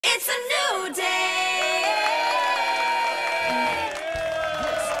It's a new day.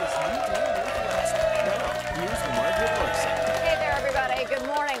 This is New Day Northwest. Now, here's Margaret Larson. Hey there, everybody. Good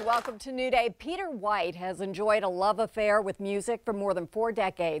morning. Welcome to New Day. Peter White has enjoyed a love affair with music for more than 4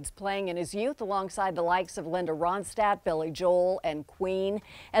 decades, playing in his youth alongside the likes of Linda Ronstadt, Billy Joel, and Queen.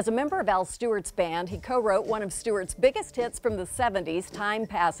 As a member of Al Stewart's band, he co-wrote one of Stewart's biggest hits from the 70s, Time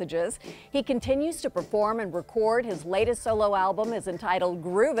Passages. He continues to perform and record. His latest solo album is entitled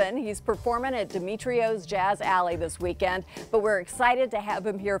Groovin'. He's performing at Demetrio's Jazz Alley this weekend, but we're excited to have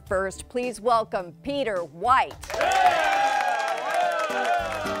him here first. Please welcome Peter White.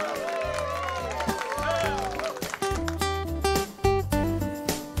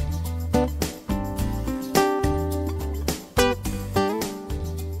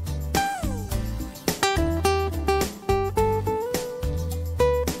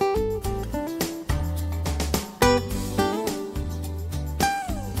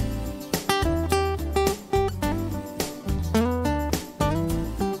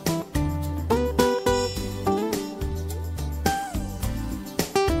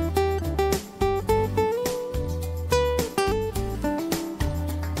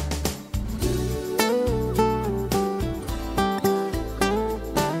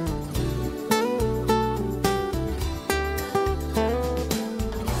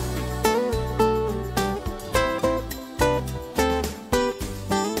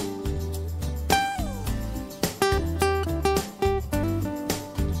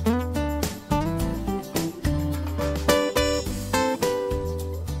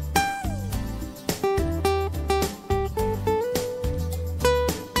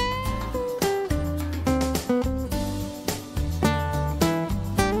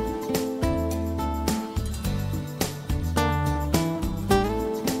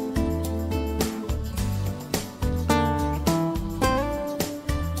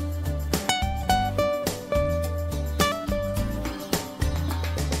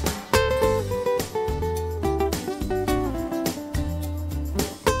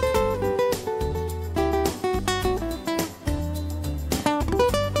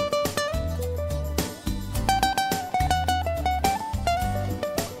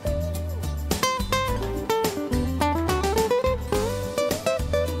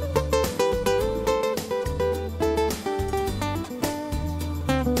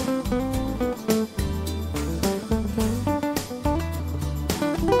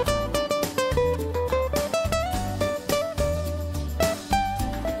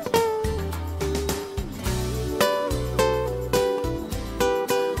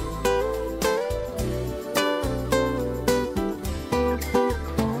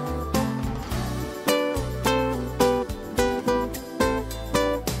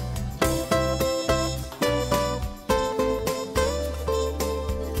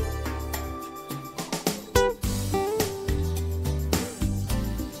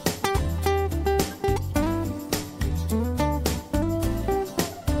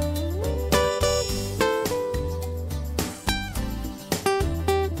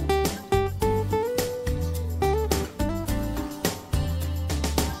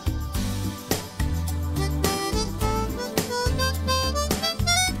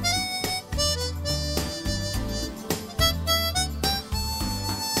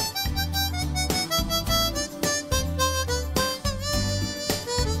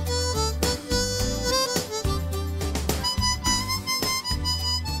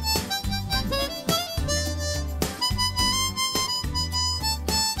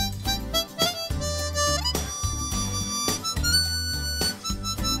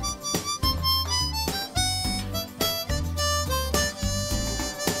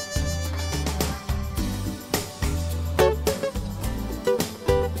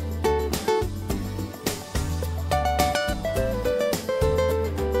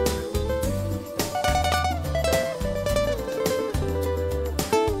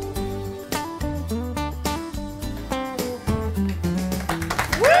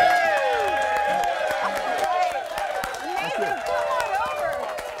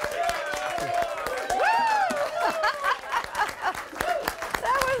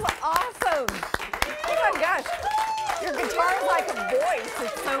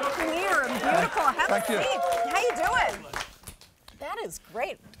 It's so clear and beautiful. Have Thank a you. seat. How you doing? That is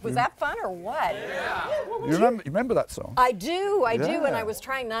great. Was that fun or what? Yeah. You remember that song? I do, and Yeah. I was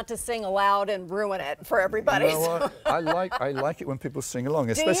trying not to sing aloud and ruin it for everybody. You know what? I like it when people sing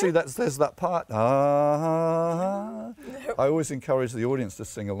along, especially there's that part. I always encourage the audience to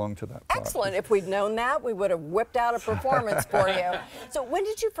sing along to that part. Excellent. If we'd known that, we would have whipped out a performance for you. So when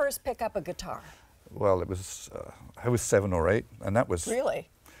did you first pick up a guitar? Well, I was 7 or 8, and that was Really?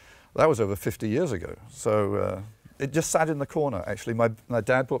 That was over 50 years ago. So it just sat in the corner, actually. My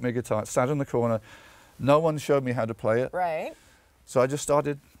dad bought me a guitar. It sat in the corner. No one showed me how to play it. Right. So I just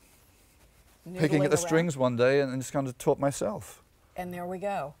started picking at the Noodling strings one day and just kind of taught myself. And there we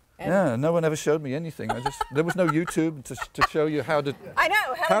go. And Yeah, no one ever showed me anything. There was no YouTube to show you how to. I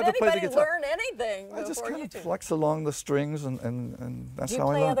know. How did to play the anybody guitar. learn anything I just before kind you of two? flex along the strings, and that's Do you how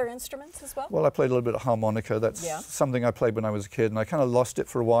I play learned. other instruments as well? Well, I played a little bit of harmonica. That's Yeah. something I played when I was a kid, and I kind of lost it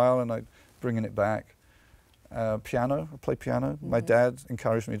for a while, and I'm bringing it back. Piano, I play piano. My dad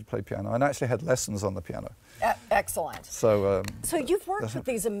encouraged me to play piano, and I actually had lessons on the piano. Excellent. So, So you've worked with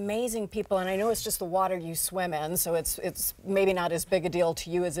these amazing people, and I know it's just the water you swim in, so it's maybe not as big a deal to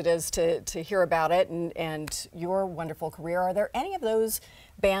you as it is to hear about it and your wonderful career. Are there any of those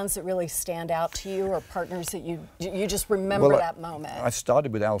bands that really stand out to you, or partners that you just remember well, that moment? I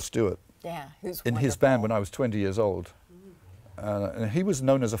started with Al Stewart Yeah, who's in his band when I was 20 years old. And he was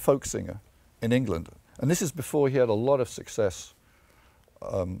known as a folk singer in England. And this is before he had a lot of success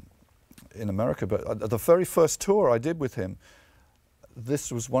in America. But the very first tour I did with him,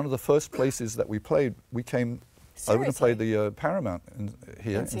 this was one of the first places that we played. We came over to play the Paramount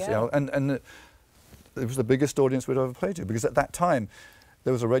here in Seattle. And it was the biggest audience we'd ever played to, because at that time,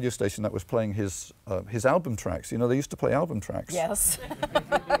 there was a radio station that was playing his album tracks. You know, they used to play album tracks. Yes,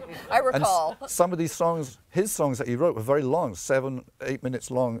 I recall. And some of these songs, his songs that he wrote, were very long, 7, 8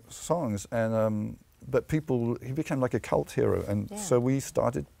 minutes long songs. And but he became like a cult hero. And so we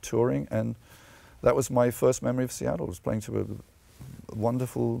started touring, and that was my first memory of Seattle, was playing to a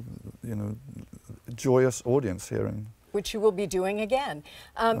wonderful, you know, joyous audience here in. Which you will be doing again.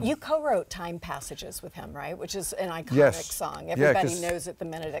 You co-wrote Time Passages with him, right? Which is an iconic Yes. song. Yeah, Everybody 'cause knows it the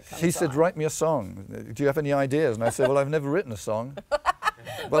minute it comes He said, on. write me a song. Do you have any ideas? And I said, well, I've never written a song.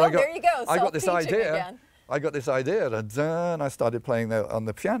 Well, there you go, I got this self-teaching idea. again. I got this idea, and I started playing that on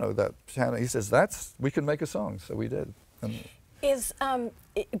the piano. He says, we can make a song. So we did. And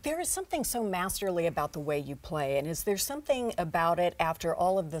There is something so masterly about the way you play, and is there something about it after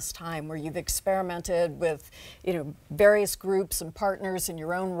all of this time where you've experimented with, you know, various groups and partners in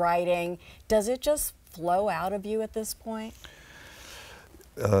your own writing? Does it just flow out of you at this point?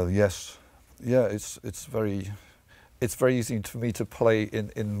 yes, yeah, it's very easy for me to play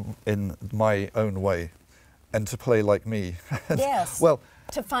in my own way, and to play like me. Yes. Well,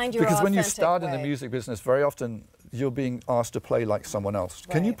 to find your because when you authentic start in the way. music business, very often you're being asked to play like someone else.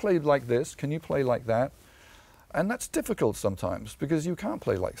 Can you Right. play like this? Can you play like that? And that's difficult sometimes, because you can't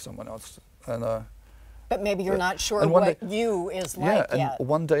play like someone else. And But maybe you're not sure and one what day- you is yeah, like and yet.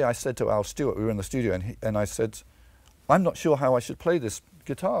 one day I said to Al Stewart, we were in the studio, and I said, I'm not sure how I should play this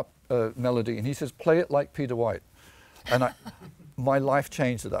guitar melody. And he says, play it like Peter White. And my life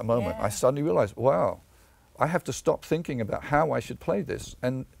changed at that moment. Yeah. I suddenly realized, wow, I have to stop thinking about how I should play this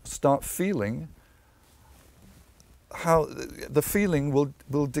and start feeling how the feeling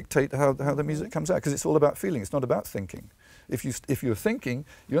will dictate how the music comes out, because it's all about feeling. It's not about thinking. If you're thinking,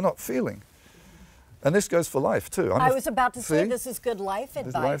 you're not feeling. And this goes for life too. I was about to say See? this is good life This is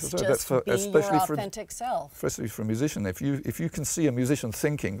advice. life as well. Just But be especially your for- authentic self. Especially for a musician, if you can see a musician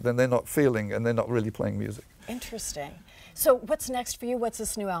thinking, then they're not feeling, and they're not really playing music. Interesting. So what's next for you? What's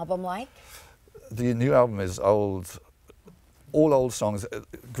this new album like? The new album is all old songs.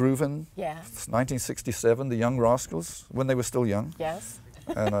 Groovin', Yeah. it's 1967, The Young Rascals, when they were still young. Yes.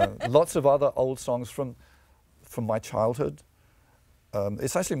 And lots of other old songs from my childhood.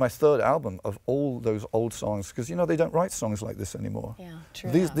 It's actually my third album of all those old songs, because, you know, they don't write songs like this anymore. Yeah,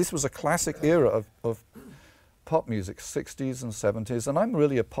 true. This was a classic era of pop music, 60s and 70s, and I'm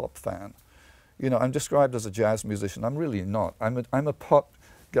really a pop fan. You know, I'm described as a jazz musician. I'm really not. I'm a pop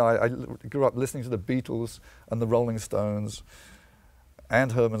guy. I grew up listening to the Beatles and the Rolling Stones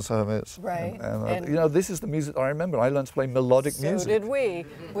and Herman's Hermits. Right. And you know, this is the music I remember. I learned to play melodic So music. did we.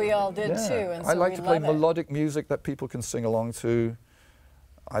 We all did Yeah. too. And I so like we to play love it. melodic music that people can sing along to.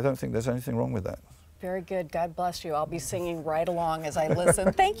 I don't think there's anything wrong with that. Very good. God bless you. I'll be singing right along as I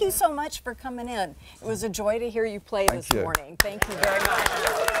listen. Thank you so much for coming in. It was a joy to hear you play Thank this you. morning. Thank you very much.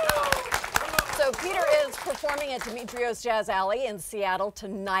 So Peter is performing at Demetrios Jazz Alley in Seattle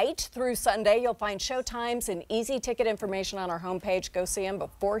tonight through Sunday. You'll find show times and easy ticket information on our homepage. Go see him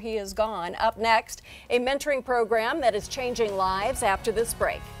before he is gone. Up next, a mentoring program that is changing lives after this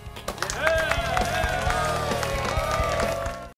break. Yeah.